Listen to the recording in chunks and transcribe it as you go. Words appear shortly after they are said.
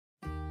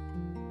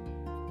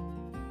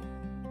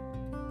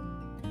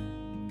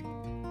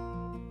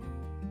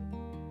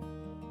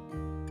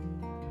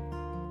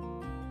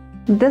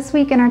This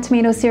week in our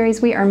tomato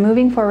series, we are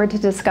moving forward to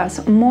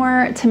discuss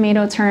more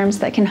tomato terms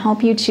that can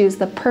help you choose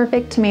the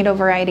perfect tomato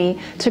variety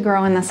to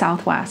grow in the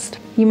Southwest.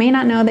 You may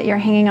not know that you're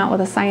hanging out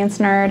with a science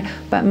nerd,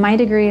 but my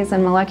degree is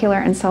in molecular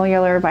and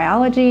cellular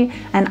biology,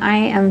 and I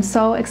am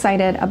so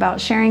excited about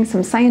sharing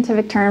some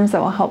scientific terms that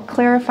will help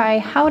clarify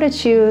how to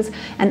choose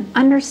and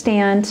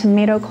understand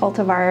tomato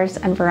cultivars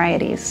and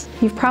varieties.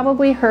 You've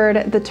probably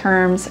heard the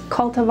terms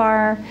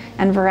cultivar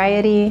and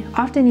variety,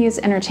 often used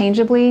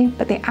interchangeably,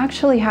 but they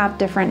actually have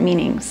different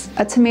meanings.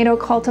 A tomato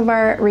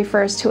cultivar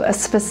refers to a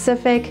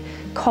specific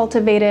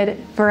cultivated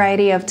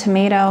variety of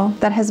tomato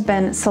that has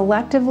been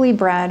selectively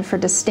bred for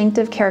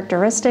distinctive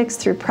characteristics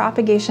through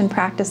propagation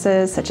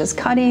practices such as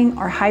cutting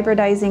or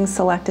hybridizing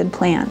selected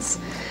plants.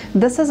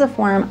 This is a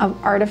form of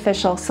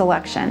artificial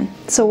selection.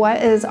 So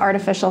what is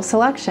artificial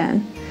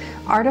selection?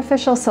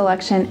 Artificial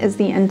selection is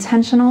the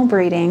intentional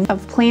breeding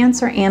of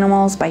plants or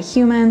animals by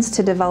humans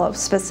to develop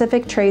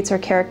specific traits or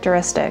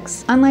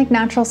characteristics. Unlike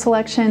natural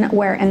selection,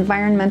 where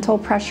environmental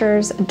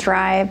pressures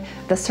drive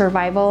the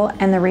survival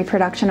and the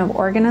reproduction of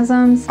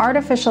organisms,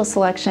 artificial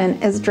selection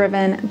is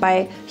driven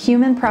by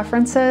human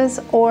preferences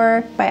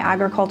or by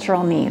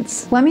agricultural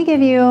needs. Let me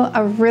give you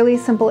a really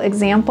simple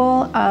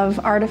example of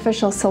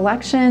artificial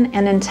selection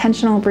and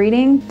intentional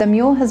breeding. The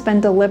mule has been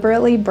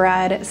deliberately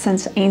bred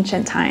since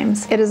ancient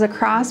times. It is a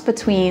cross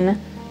between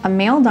a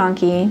male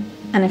donkey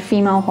and a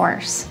female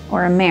horse,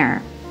 or a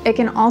mare. It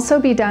can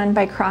also be done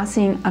by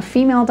crossing a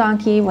female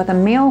donkey with a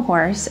male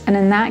horse, and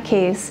in that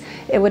case,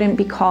 it wouldn't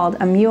be called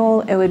a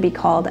mule, it would be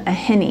called a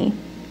hinny.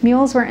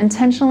 Mules were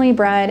intentionally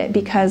bred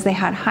because they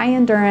had high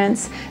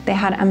endurance, they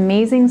had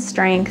amazing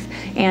strength,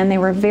 and they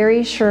were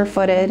very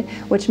sure-footed,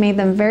 which made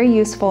them very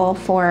useful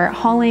for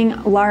hauling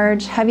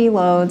large, heavy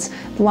loads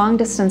long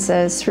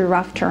distances through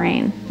rough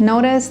terrain.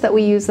 Notice that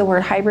we use the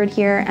word hybrid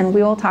here, and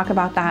we will talk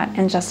about that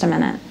in just a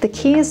minute. The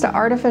keys to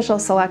artificial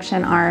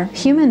selection are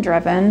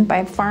human-driven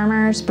by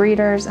farmers,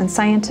 breeders, and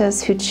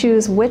scientists who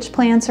choose which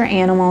plants or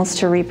animals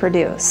to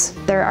reproduce.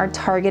 There are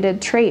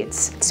targeted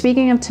traits.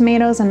 Speaking of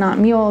tomatoes and not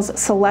mules,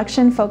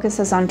 selection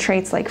focuses on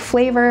traits like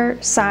flavor,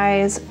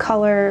 size,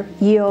 color,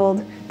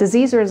 yield,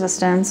 disease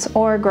resistance,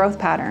 or growth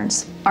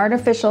patterns.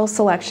 Artificial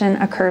selection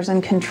occurs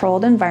in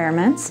controlled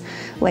environments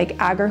like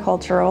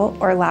agricultural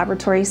or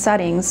laboratory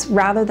settings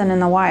rather than in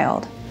the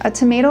wild. A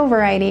tomato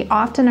variety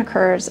often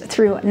occurs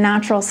through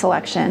natural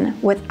selection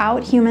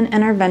without human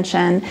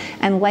intervention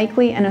and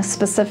likely in a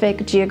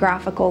specific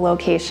geographical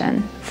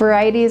location.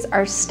 Varieties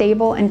are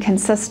stable and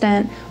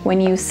consistent when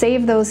you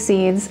save those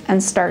seeds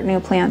and start new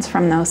plants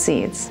from those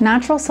seeds.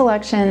 Natural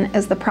selection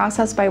is the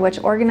process by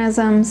which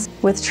organisms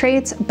with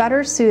traits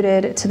better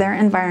suited to their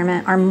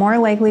environment are more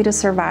likely to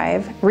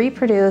survive,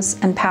 reproduce,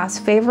 and pass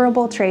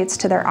favorable traits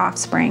to their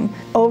offspring.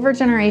 Over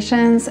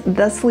generations,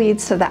 this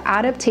leads to the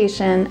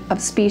adaptation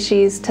of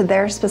species to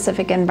their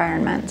specific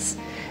environments.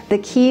 The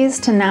keys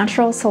to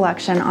natural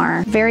selection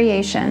are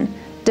variation,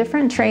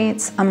 different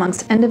traits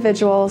amongst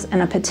individuals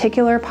in a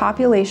particular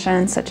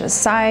population such as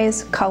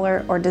size,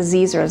 color, or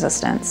disease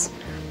resistance.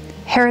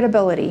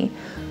 Heritability,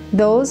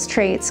 those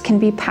traits can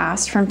be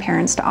passed from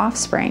parents to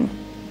offspring.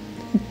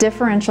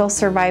 Differential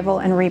survival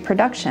and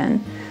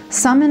reproduction,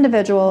 some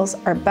individuals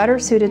are better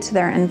suited to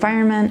their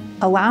environment,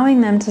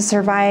 allowing them to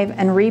survive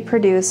and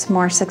reproduce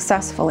more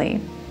successfully.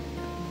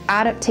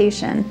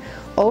 Adaptation,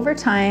 over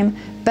time,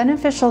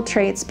 beneficial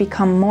traits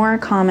become more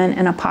common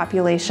in a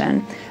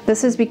population.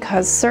 This is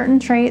because certain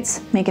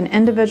traits make an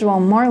individual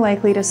more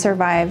likely to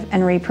survive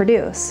and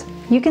reproduce.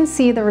 You can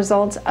see the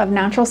results of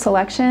natural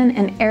selection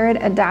in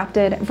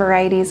arid-adapted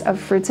varieties of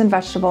fruits and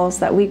vegetables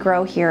that we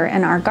grow here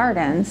in our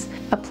gardens.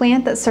 A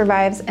plant that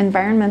survives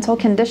environmental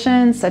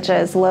conditions such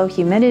as low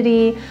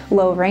humidity,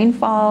 low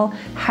rainfall,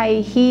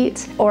 high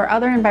heat, or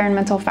other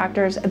environmental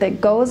factors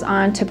that goes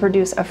on to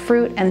produce a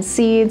fruit and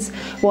seeds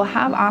will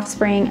have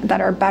offspring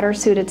that are better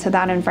suited to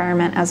that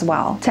environment as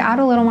well. To add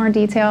a little more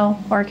detail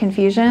or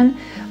confusion,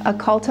 a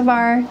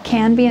cultivar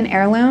can be an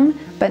heirloom,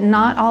 but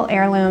not all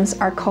heirlooms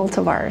are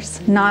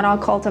cultivars. Not all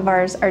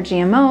cultivars are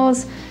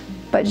GMOs,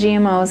 but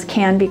GMOs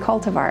can be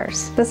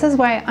cultivars. This is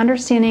why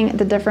understanding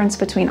the difference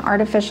between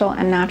artificial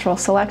and natural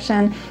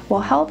selection will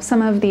help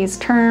some of these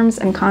terms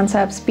and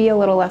concepts be a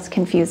little less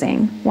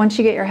confusing once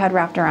you get your head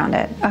wrapped around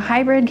it. A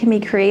hybrid can be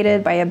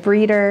created by a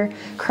breeder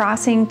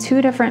crossing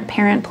two different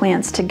parent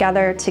plants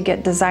together to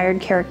get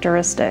desired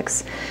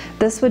characteristics.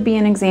 This would be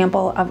an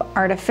example of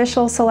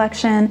artificial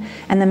selection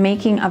and the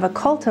making of a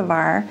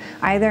cultivar,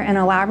 either in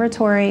a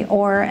laboratory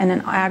or in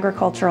an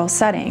agricultural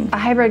setting. A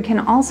hybrid can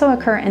also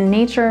occur in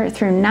nature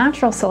through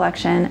natural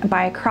selection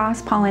by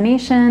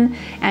cross-pollination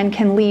and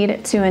can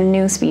lead to a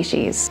new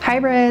species.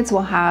 Hybrids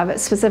will have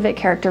specific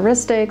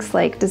characteristics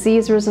like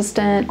disease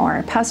resistant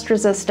or pest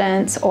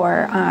resistance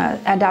or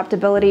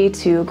adaptability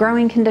to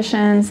growing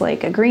conditions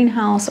like a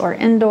greenhouse or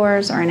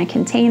indoors or in a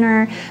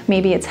container.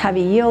 Maybe it's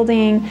heavy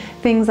yielding,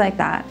 things like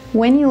that.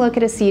 When you look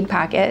at a seed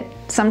packet,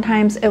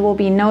 Sometimes it will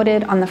be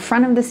noted on the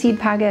front of the seed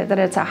packet that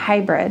it's a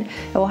hybrid.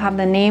 It will have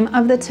the name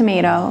of the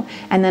tomato,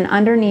 and then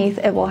underneath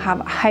it will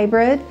have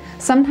hybrid.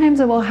 Sometimes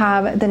it will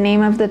have the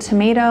name of the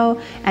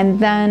tomato, and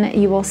then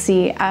you will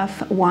see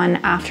F1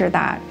 after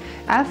that.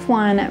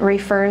 F1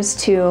 refers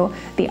to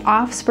the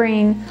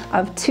offspring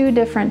of two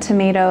different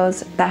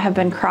tomatoes that have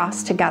been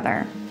crossed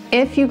together.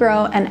 If you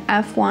grow an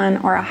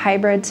F1 or a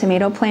hybrid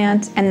tomato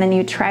plant and then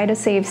you try to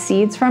save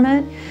seeds from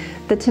it,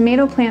 the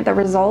tomato plant that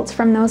results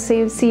from those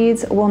saved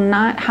seeds will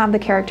not have the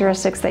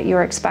characteristics that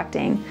you're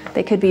expecting.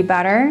 They could be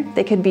better,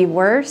 they could be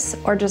worse,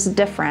 or just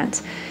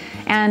different.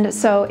 And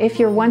so if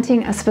you're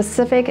wanting a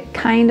specific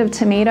kind of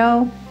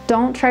tomato,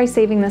 don't try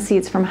saving the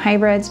seeds from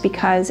hybrids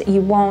because you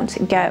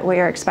won't get what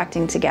you're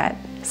expecting to get.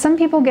 Some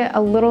people get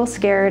a little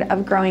scared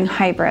of growing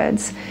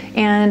hybrids,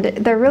 and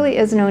there really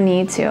is no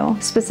need to.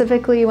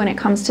 Specifically when it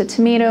comes to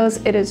tomatoes,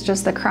 it is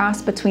just the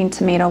cross between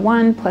tomato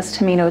 1 plus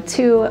tomato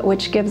 2,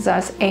 which gives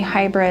us a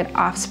hybrid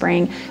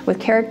offspring with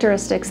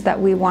characteristics that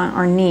we want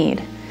or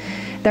need.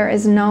 There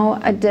is no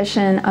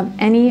addition of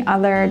any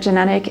other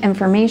genetic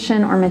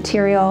information or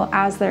material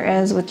as there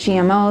is with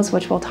GMOs,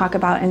 which we'll talk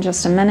about in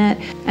just a minute.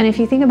 And if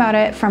you think about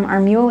it from our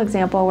mule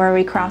example where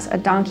we cross a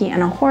donkey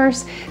and a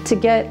horse to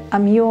get a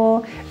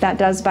mule that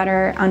does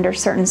better under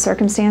certain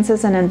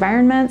circumstances and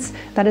environments,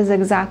 that is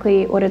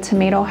exactly what a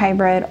tomato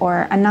hybrid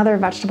or another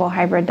vegetable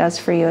hybrid does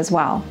for you as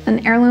well.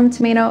 An heirloom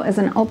tomato is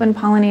an open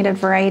pollinated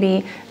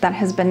variety that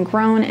has been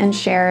grown and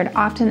shared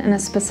often in a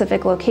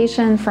specific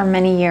location for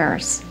many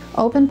years.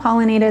 Open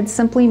pollinated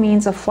simply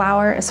means a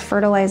flower is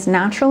fertilized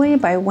naturally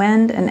by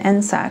wind and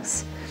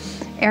insects.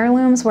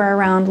 Heirlooms were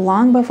around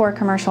long before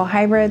commercial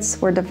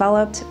hybrids were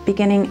developed,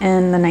 beginning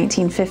in the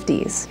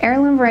 1950s.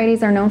 Heirloom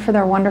varieties are known for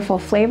their wonderful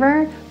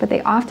flavor, but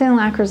they often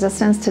lack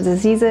resistance to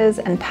diseases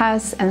and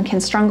pests and can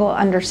struggle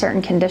under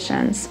certain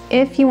conditions.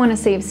 If you want to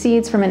save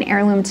seeds from an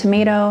heirloom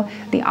tomato,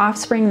 the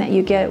offspring that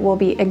you get will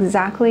be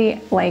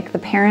exactly like the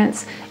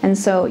parents, and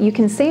so you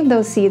can save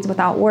those seeds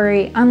without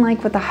worry,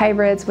 unlike with the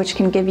hybrids, which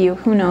can give you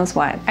who knows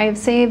what. I have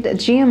saved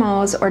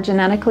GMOs or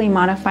genetically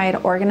modified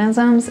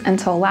organisms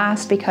until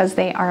last because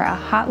they are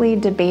a hotly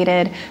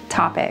debated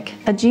topic.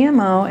 A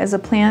GMO is a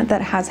plant that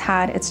has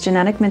had its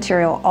genetic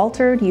material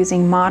altered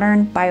using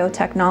modern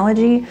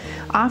biotechnology,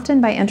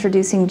 often by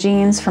introducing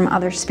genes from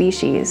other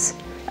species.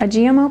 A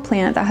GMO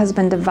plant that has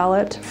been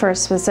developed for a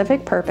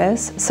specific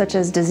purpose, such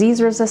as disease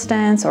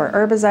resistance or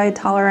herbicide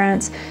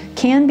tolerance,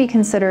 can be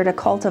considered a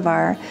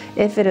cultivar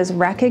if it is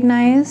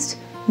recognized,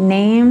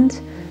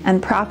 named,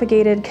 and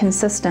propagated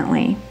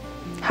consistently.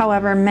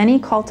 However, many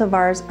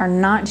cultivars are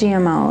not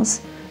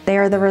GMOs. They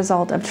are the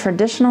result of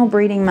traditional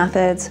breeding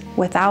methods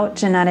without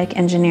genetic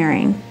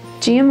engineering.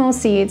 GMO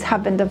seeds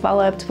have been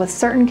developed with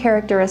certain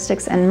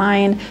characteristics in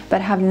mind,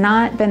 but have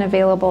not been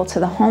available to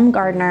the home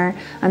gardener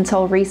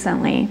until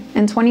recently.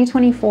 In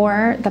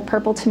 2024, the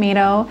purple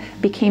tomato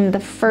became the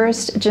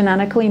first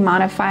genetically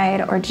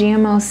modified or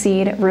GMO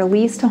seed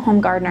released to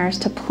home gardeners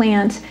to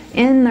plant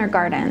in their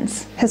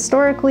gardens.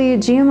 Historically,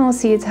 GMO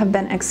seeds have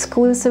been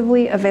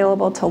exclusively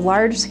available to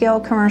large-scale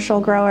commercial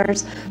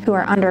growers who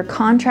are under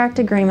contract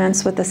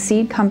agreements with the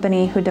seed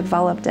company who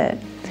developed it.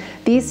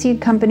 These seed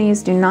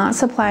companies do not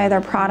supply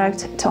their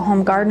product to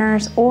home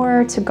gardeners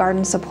or to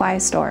garden supply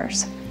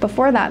stores.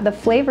 Before that, the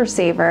flavor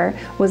saver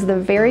was the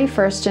very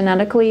first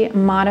genetically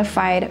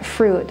modified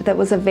fruit that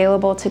was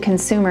available to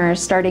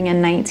consumers starting in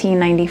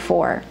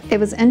 1994. It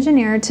was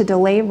engineered to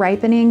delay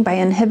ripening by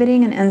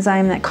inhibiting an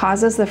enzyme that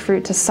causes the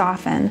fruit to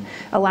soften,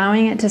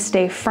 allowing it to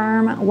stay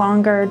firm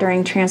longer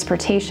during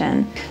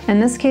transportation.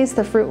 In this case,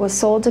 the fruit was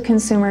sold to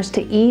consumers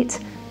to eat,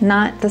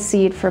 not the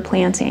seed for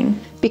planting.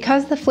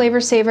 Because the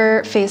flavor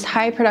saver faced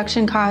high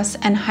production costs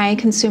and high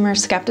consumer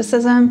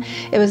skepticism,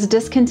 it was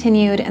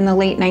discontinued in the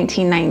late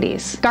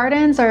 1990s.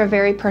 Gardens are a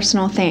very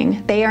personal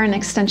thing. They are an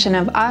extension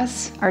of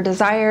us, our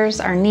desires,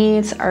 our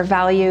needs, our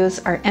values,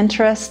 our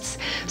interests.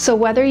 So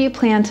whether you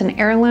plant an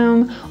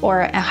heirloom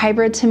or a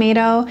hybrid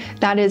tomato,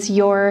 that is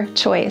your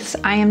choice.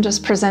 I am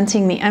just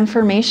presenting the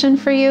information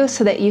for you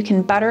so that you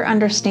can better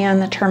understand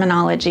the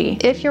terminology.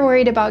 If you're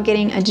worried about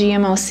getting a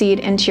GMO seed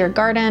into your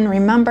garden,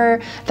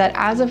 remember that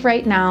as of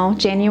right now,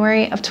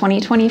 January of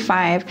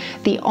 2025,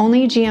 the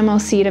only GMO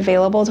seed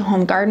available to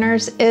home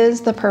gardeners is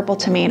the purple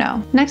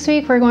tomato. Next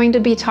week, we're going to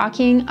be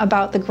talking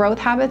about the growth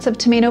habits of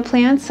tomato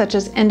plants, such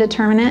as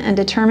indeterminate and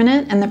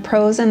determinate, and the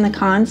pros and the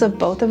cons of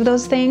both of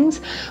those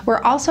things.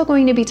 We're also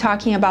going to be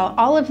talking about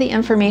all of the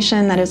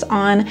information that is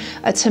on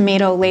a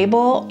tomato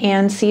label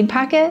and seed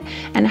packet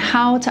and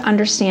how to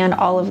understand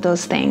all of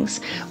those things.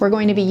 We're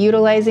going to be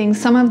utilizing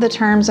some of the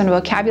terms and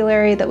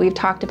vocabulary that we've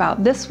talked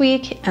about this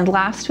week and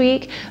last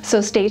week, so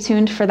stay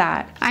tuned for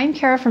that. I'm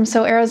Kara from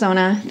So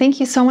Arizona. Thank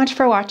you so much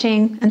for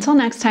watching. Until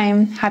next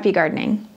time, happy gardening.